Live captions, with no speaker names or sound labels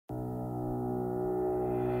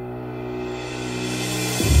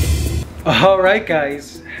Alright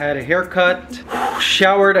guys, had a haircut,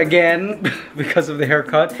 showered again because of the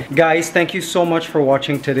haircut. Guys, thank you so much for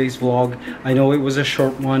watching today's vlog. I know it was a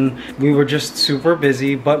short one. We were just super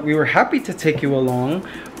busy, but we were happy to take you along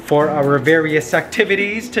for our various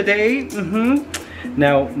activities today.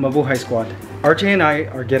 Now, Mabuhay Squad, RJ and I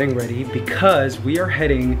are getting ready because we are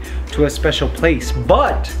heading to a special place,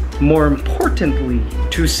 but more importantly,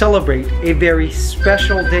 to celebrate a very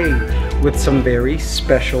special day with some very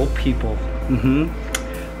special people.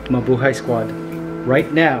 Mabuhay Squad.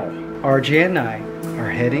 Right now, RJ and I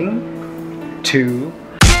are heading to...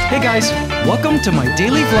 Hey guys, welcome to my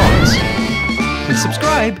daily vlogs. Please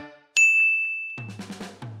subscribe.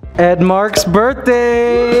 Ed Mark's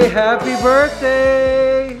birthday! Happy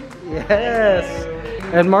birthday! Yes!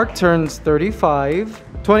 Ed Mark turns 35.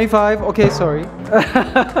 25, okay, sorry.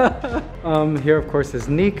 Here of course is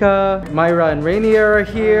Nika, Myra and Rainier are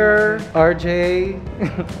here, RJ.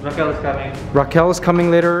 Raquel is coming. Raquel is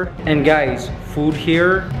coming later. And guys, food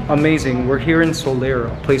here, amazing. We're here in Solaire,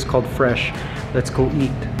 a place called Fresh. Let's go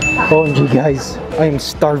eat. OMG guys, I am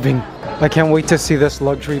starving. I can't wait to see this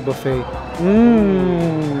luxury buffet.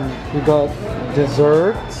 We got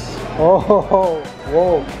desserts. Oh,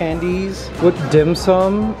 whoa, candies with dim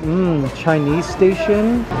sum. Chinese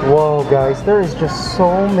station. Whoa, guys, there is just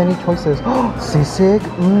so many choices. Sisig.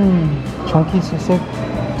 Chunky sisig.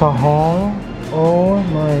 Tahong. Oh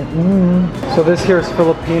my. So this here is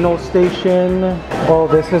Filipino station. Oh,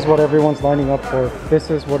 this is what everyone's lining up for. This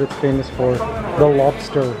is what it's famous for. The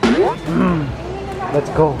lobster. Let's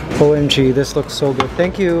go. OMG, this looks so good.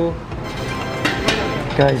 Thank you.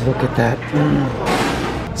 Guys, look at that.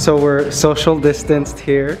 So we're social distanced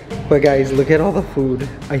here, but guys, look at all the food.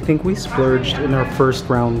 I think we splurged in our first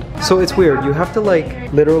round. So it's weird, you have to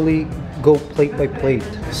like literally go plate by plate.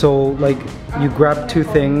 So like you grab two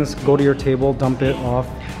things, go to your table, dump it off.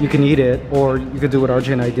 You can eat it, or you could do what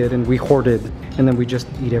RJ and I did and we hoarded, and then we just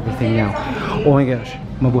eat everything now. Oh my gosh,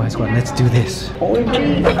 Mabuhay Squad, let's do this.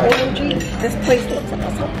 OMG, OMG, this place looks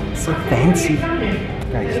awesome. So fancy.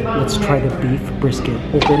 Guys, let's try the beef brisket.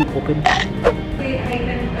 Open, open.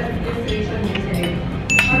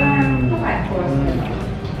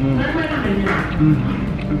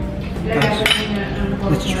 Guys,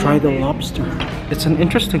 let's try the lobster. It's an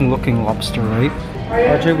interesting looking lobster, right?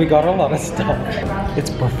 RJ, we got a lot of stuff. It's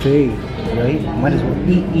buffet, right? Might as well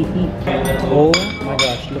eat, eat, eat. Oh my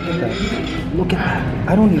gosh, look at that. Look at that.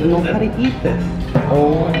 I don't even know how to eat this.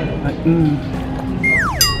 Oh my,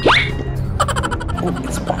 Oh,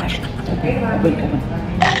 it's splashed. Open, open, open.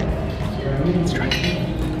 Let's try it.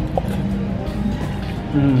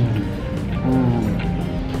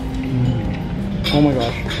 Oh my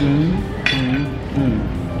gosh.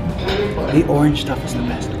 The orange stuff is the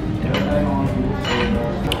best.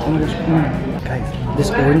 Oh my gosh. Guys, this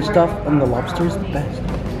orange stuff on the lobster is the best.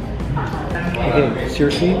 Okay,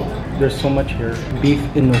 seriously, there's so much here. Beef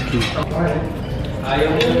enoki.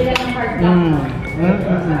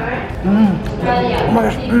 Oh my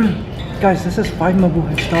gosh. Guys, this is 5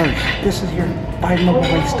 Mabuhay stars. This is your 5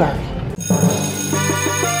 Mabuhay stars.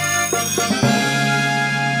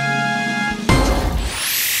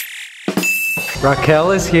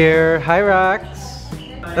 Raquel is here. Hi, Rax.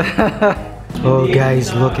 Oh,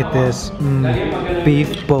 guys, look at this.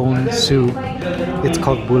 Beef bone soup. It's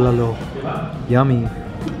called bulalo. Yummy.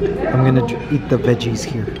 I'm gonna eat the veggies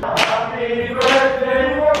here.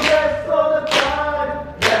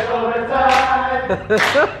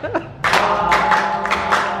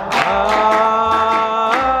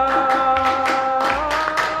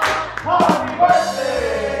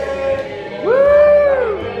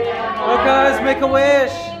 Make a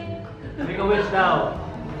wish! Make a wish now!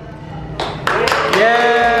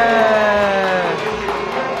 Yeah!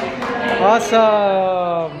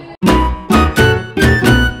 Awesome!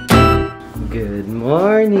 Good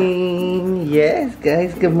morning! Yes,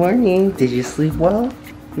 guys, good morning! Did you sleep well?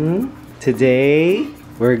 Today,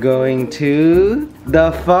 we're going to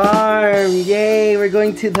the farm! Yay! We're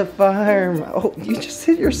going to the farm! Oh, you just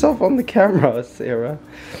hit yourself on the camera, Sarah.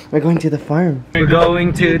 We're going to the farm. We're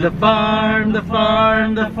going to the farm, the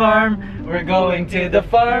farm, the farm. We're going to the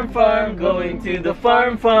farm, farm, going to the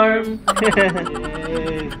farm, farm.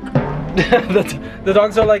 The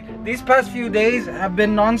dogs are like, these past few days have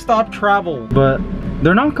been non-stop travel. But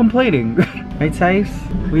they're not complaining. Right, Saif?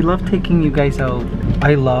 We love taking you guys out.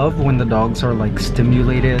 I love when the dogs are like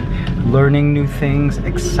stimulated, learning new things,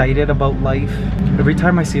 excited about life. Every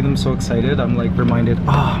time I see them so excited, I'm like reminded,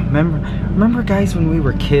 remember guys when we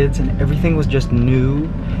were kids and everything was just new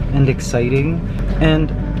and exciting?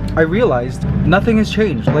 And I realized nothing has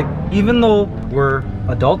changed. Like, even though we're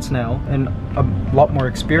adults now and a lot more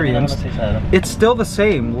experience, it's still the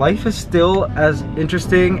same. Life is still as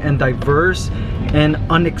interesting and diverse and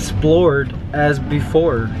unexplored as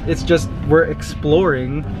before. It's just we're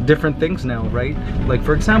exploring different things now, right? Like,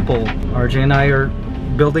 for example, RJ and I are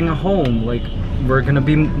building a home. Like, we're gonna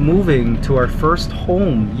be moving to our first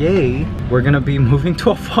home, yay. We're gonna be moving to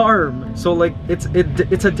a farm. So like, it's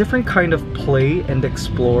a different kind of play and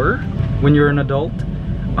explore when you're an adult,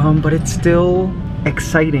 but it's still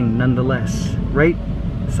exciting nonetheless, right,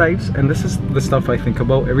 Sipes? And this is the stuff I think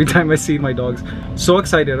about every time I see my dogs. So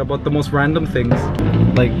excited about the most random things.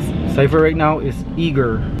 Like, Cypher right now is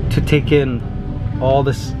eager to take in all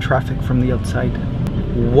this traffic from the outside.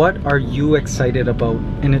 What are you excited about?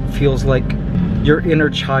 And it feels like your inner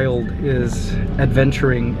child is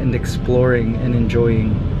adventuring and exploring and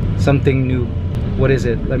enjoying something new. What is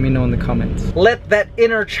it? Let me know in the comments. Let that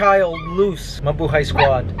inner child loose, Mabuhay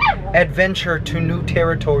Squad. Adventure to new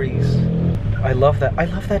territories. I love that. I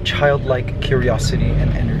love that childlike curiosity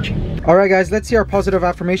and energy. Alright guys, let's see our positive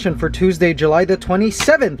affirmation for Tuesday, July the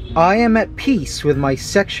 27th. I am at peace with my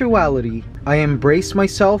sexuality. I embrace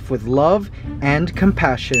myself with love and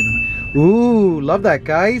compassion. Ooh, love that,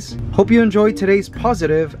 guys. Hope you enjoyed today's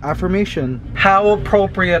positive affirmation. How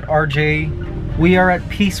appropriate, RJ. We are at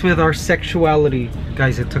peace with our sexuality.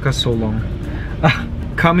 Guys, it took us so long.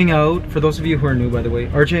 Coming out, for those of you who are new, by the way,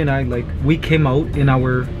 RJ and I, like, we came out in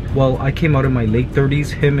our, well, I came out in my late 30s,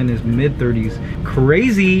 him in his mid 30s.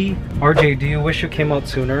 Crazy. RJ, do you wish you came out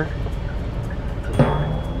sooner?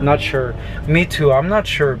 Not sure. Me too. I'm not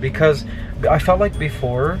sure, because I felt like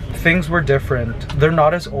before things were different. They're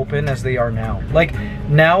not as open as they are now. Like,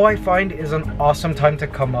 now I find is an awesome time to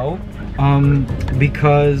come out,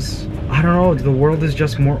 because I don't know, the world is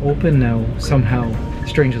just more open now somehow,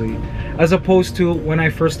 strangely, as opposed to when I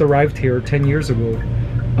first arrived here 10 years ago.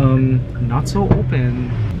 Not so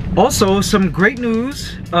open. Also, some great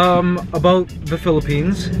news about the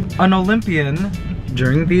Philippines. An Olympian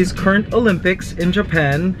during these current Olympics in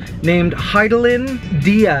Japan named Heidelin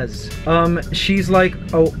Diaz. She's like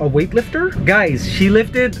a weightlifter. Guys, she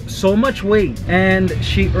lifted so much weight and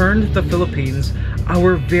she earned the Philippines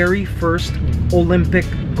our very first Olympic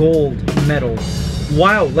gold medal.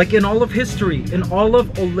 Wow, like in all of history, in all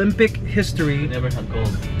of Olympic history, never had gold.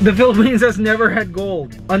 The Philippines has never had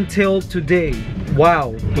gold until today.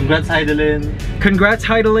 Wow. Congrats, Heidelin. Congrats,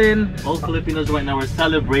 Heidelin. All Filipinos right now are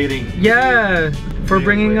celebrating. Yeah, for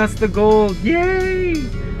bringing us the gold. Yay!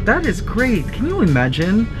 That is great. Can you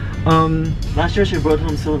imagine? Last year she brought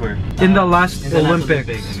home silver. In the last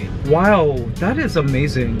Olympics. Wow, that is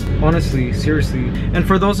amazing. Honestly, seriously. And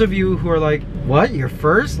for those of you who are like, what, you're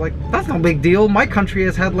first? Like, that's no big deal. My country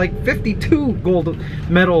has had like 52 gold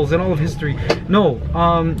medals in all of history. No,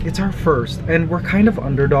 it's our first. And we're kind of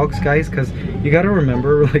underdogs, guys, because you gotta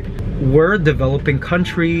remember, like, we're a developing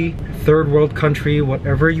country, third world country,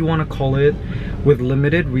 whatever you want to call it, with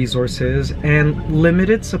limited resources and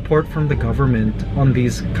limited support from the government on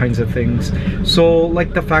these kinds of things. So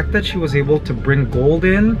like the fact that she was able to bring gold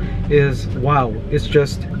in is, wow, it's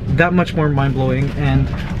just that much more mind-blowing. And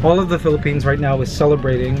all of the Philippines right now is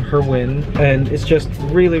celebrating her win, and it's just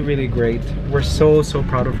really, really great. We're so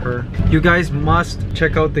proud of her. You guys must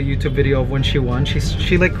check out the YouTube video of when she won.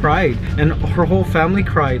 She like cried, and her whole family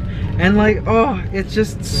cried, and like, oh, it's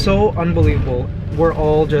just so unbelievable. We're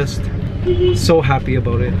all just so happy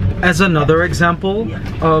about it. As another example,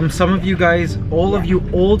 some of you guys, all of you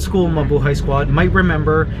old school Mabuhay Squad might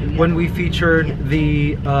remember when we featured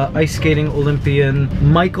the ice skating Olympian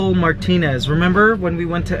Michael Martinez. Remember when we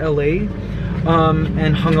went to LA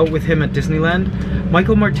and hung out with him at Disneyland?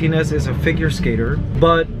 Michael Martinez is a figure skater,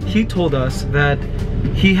 but he told us that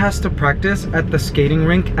he has to practice at the skating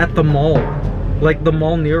rink at the mall. Like the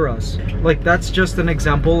mall near us. Like, that's just an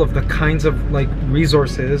example of the kinds of like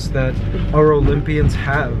resources that our Olympians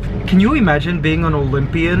have. Can you imagine being an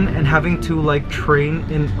Olympian and having to like train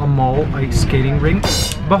in a mall ice skating rink?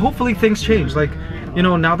 But hopefully things change. Like, you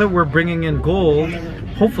know, now that we're bringing in gold,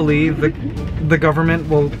 hopefully the government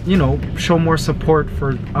will, you know, show more support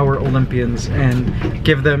for our Olympians and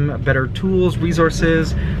give them better tools,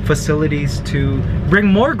 resources, facilities to bring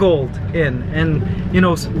more gold in, and, you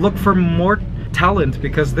know, look for more talent,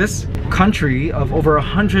 because this country of over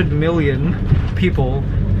 100 million people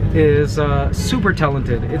is super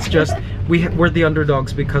talented. It's just we're the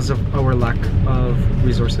underdogs because of our lack of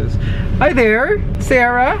resources. Hi there,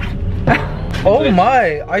 Sarah. Oh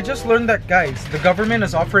my, I just learned that, guys, the government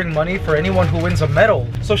is offering money for anyone who wins a medal.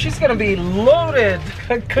 So she's gonna be loaded.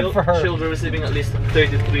 Good for her. She'll be receiving at least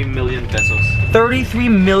 33 million pesos. 33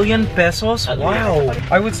 million pesos? At Wow.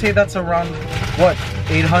 least. I would say that's around, what,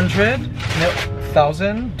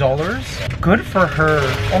 $800,000? Good for her.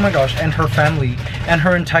 Oh my gosh, and her family and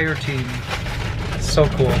her entire team. So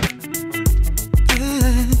cool.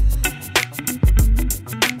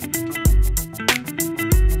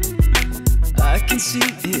 I can see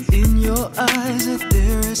it in your eyes that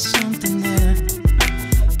there is something there,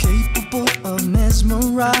 capable of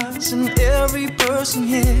mesmerizing every person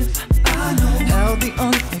here. I know how the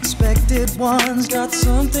unexpected ones got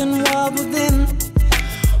something wild within,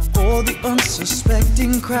 or the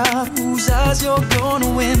unsuspecting crowd whose eyes you're gonna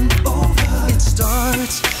win over. It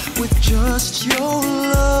starts with just your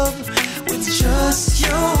love, with just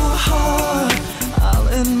your heart. I'll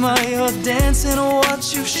admire your dance and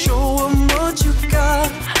watch you show them what you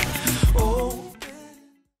got. Oh.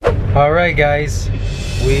 Alright guys,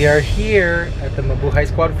 we are here at the Mabuhay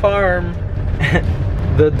Squad farm.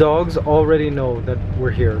 The dogs already know that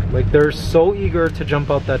we're here. Like, they're so eager to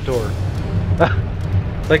jump out that door.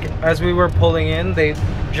 Like, as we were pulling in, they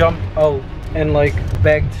jumped out and like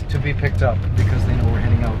begged to be picked up because they know we're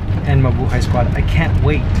heading out. And Mabuhay Squad, I can't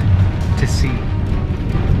wait to see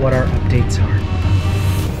what our updates are.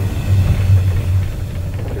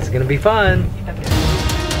 It's gonna be fun.